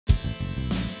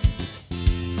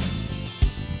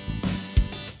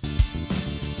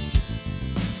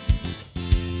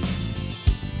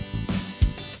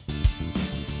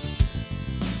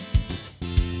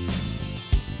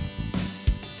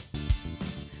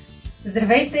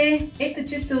Здравейте! Ето,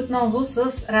 че сте отново с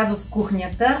Радост в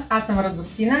кухнята. Аз съм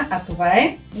Радостина, а това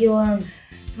е Йоан.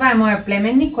 Това е моя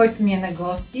племенник, който ми е на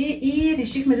гости и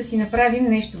решихме да си направим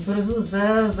нещо бързо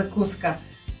за закуска.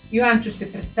 Йоанчо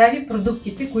ще представи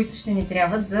продуктите, които ще ни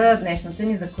трябват за днешната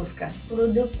ни закуска.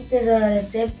 Продуктите за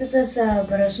рецептата са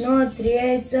брашно, 3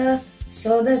 яйца,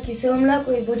 сода, кисело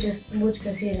мляко и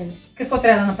бучка сирене. Какво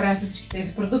трябва да направим с всички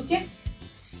тези продукти?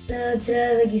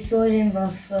 Трябва да ги сложим в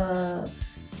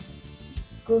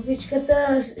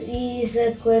купичката и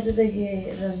след което да ги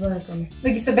разбъркаме. Да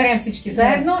ги съберем всички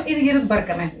заедно и да ги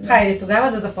разбъркаме. Хайде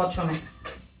тогава да започваме.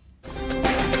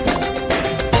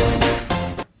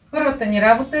 Първата ни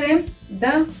работа е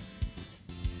да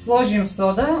сложим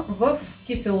сода в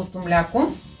киселото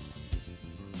мляко.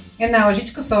 Една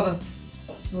лъжичка сода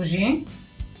сложи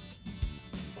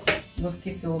в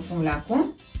киселото мляко.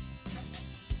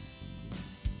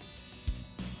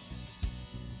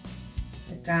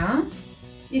 Така.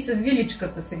 И с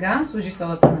виличката сега, сложи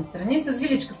содата настрани, с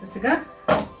виличката сега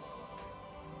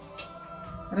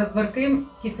разбъркаем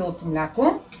киселото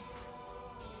мляко.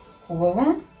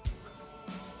 Хубаво.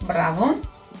 Браво!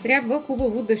 Трябва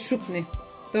хубаво да шупне.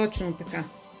 Точно така.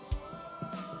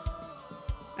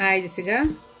 Айде сега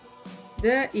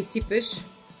да изсипеш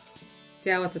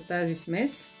цялата тази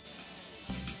смес.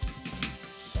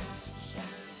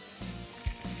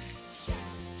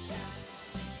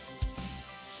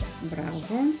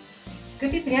 Браво!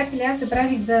 Скъпи приятели, аз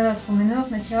забравих да спомена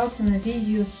в началото на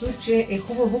видеото, че е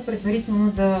хубаво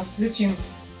предварително да включим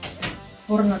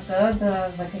фурната да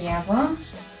загрява.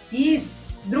 И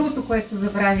другото, което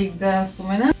забравих да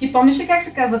спомена. Ти помниш ли как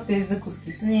се казват тези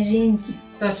закуски? Снежинки.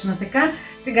 Точно така.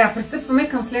 Сега пристъпваме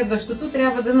към следващото.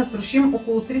 Трябва да натрошим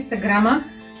около 300 грама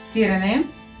сирене.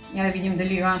 Я да видим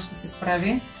дали Йоан ще се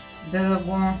справи да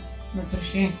го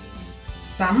натроши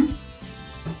сам.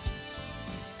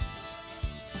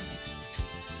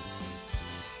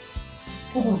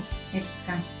 Хубаво. Ето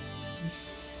така.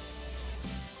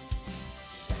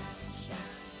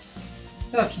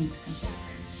 Точно така.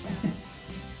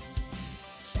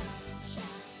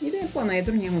 И да е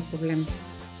по-наедро, няма проблем.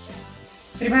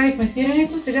 Прибавихме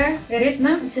сиренето, сега е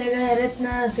ред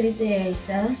на трите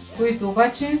яйца, които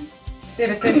обаче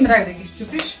тебе те е страх да ги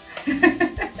щупиш.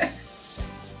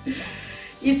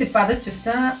 И се пада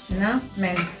частта на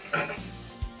мен.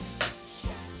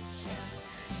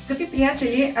 Скъпи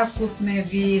приятели, ако сме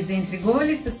ви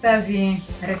заинтригували с тази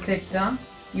рецепта,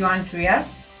 Йоанчо и аз,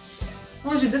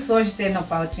 може да сложите едно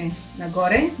палче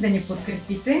нагоре, да ни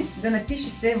подкрепите, да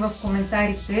напишете в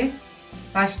коментарите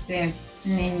вашите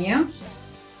мнения,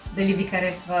 дали ви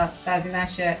харесва тази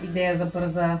наша идея за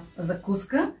бърза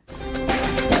закуска.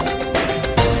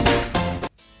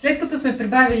 След като сме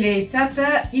прибавили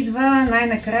яйцата, идва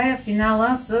най-накрая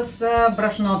финала с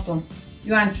брашното.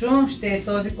 Йоанчо ще е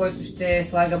този, който ще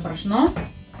слага брашно,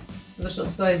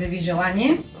 защото той заяви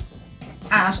желание,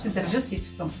 а аз ще държа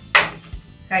ситото.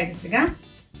 Хайде сега.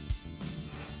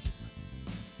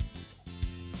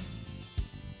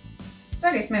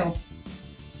 Слагай смело.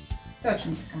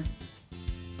 Точно така.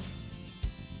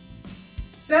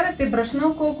 Слагате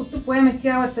брашно, колкото поеме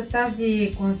цялата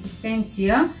тази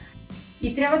консистенция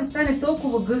и трябва да стане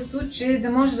толкова гъсто, че да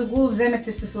може да го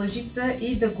вземете с лъжица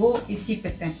и да го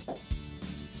изсипете.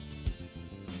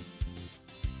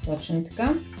 Точно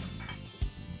така.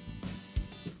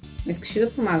 Искаш ли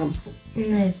да помагам?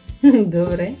 Не.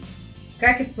 Добре.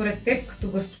 Как е според теб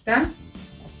като гъстота?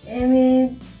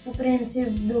 По принцип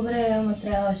добре, ама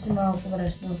трябва още малко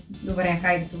брашно. Добре,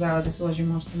 хайде тогава да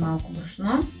сложим още малко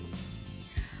брашно.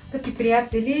 Скъпи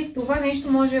приятели, това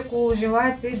нещо може, ако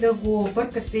желаете, да го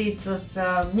бъркате и с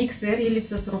миксер или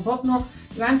с робот, но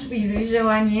Йоанчо ви изяви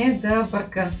желание да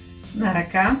бърка на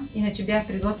ръка, иначе бях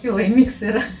приготвила и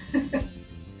миксера.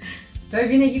 Той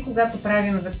винаги, когато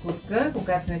правим закуска,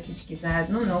 когато сме всички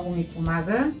заедно, много ми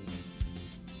помага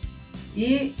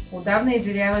и отдавна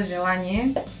изявява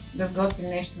желание да сготвим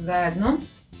нещо заедно.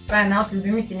 Това е една от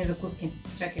любимите ни закуски.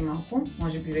 Чакай малко,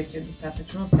 може би вече е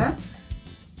достатъчно това.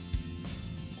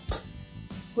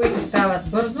 Които стават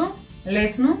бързо,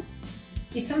 лесно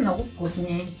и са много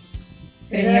вкусни.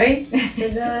 Тренирай!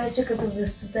 Сега вече като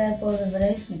гъстота е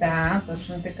по-добре. Да,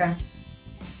 точно така.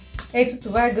 Ето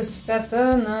това е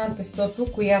гъстотата на тестото,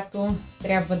 която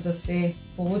трябва да се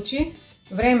получи.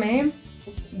 Време е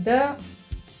да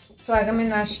слагаме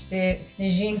нашите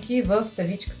снежинки в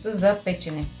тавичката за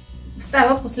печене.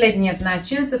 Става последният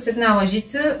начин. С една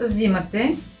лъжица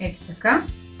взимате, ето така,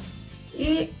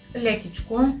 и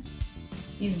лекичко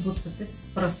избутвате с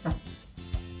пръста.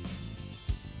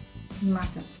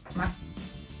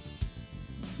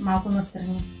 Малко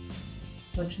настрани.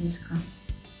 Точно така.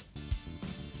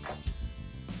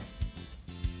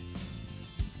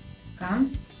 Така.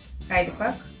 Хайде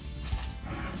пак.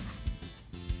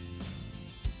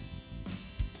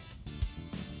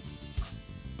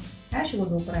 Аз ще го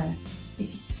доправя.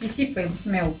 Изсипвай го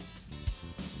смело.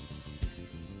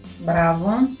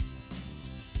 Браво!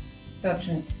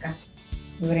 Точно така.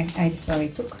 Добре, айде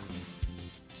слагай тук.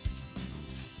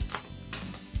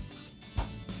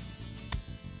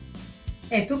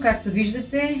 Ето, както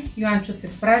виждате, Йоанчо се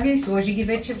справи, сложи ги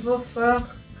вече в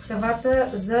тавата.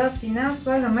 За финал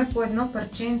слагаме по едно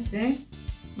парченце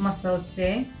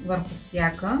масълце върху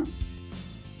всяка.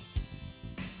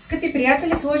 Скъпи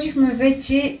приятели, сложихме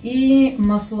вече и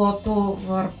маслото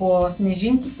върху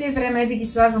снежинките. Време е да ги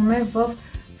слагаме в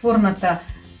фурната.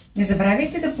 Не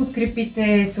забравяйте да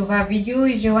подкрепите това видео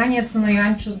и желанието на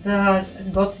Йоанчо да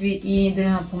готви и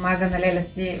да помага на леля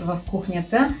си в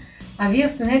кухнята. А вие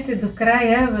останете до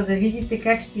края, за да видите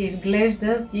как ще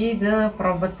изглеждат и да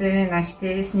пробвате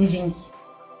нашите снежинки.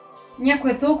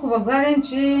 Някой е толкова гладен,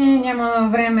 че няма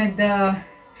време да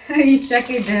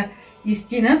изчака и да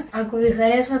изтинат. Ако ви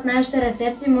харесват нашите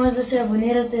рецепти, може да се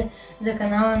абонирате за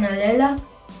канала на Леля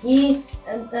и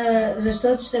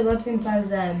защото ще готвим пак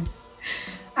заедно.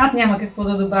 Аз няма какво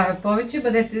да добавя повече.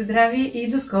 Бъдете здрави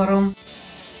и до скоро!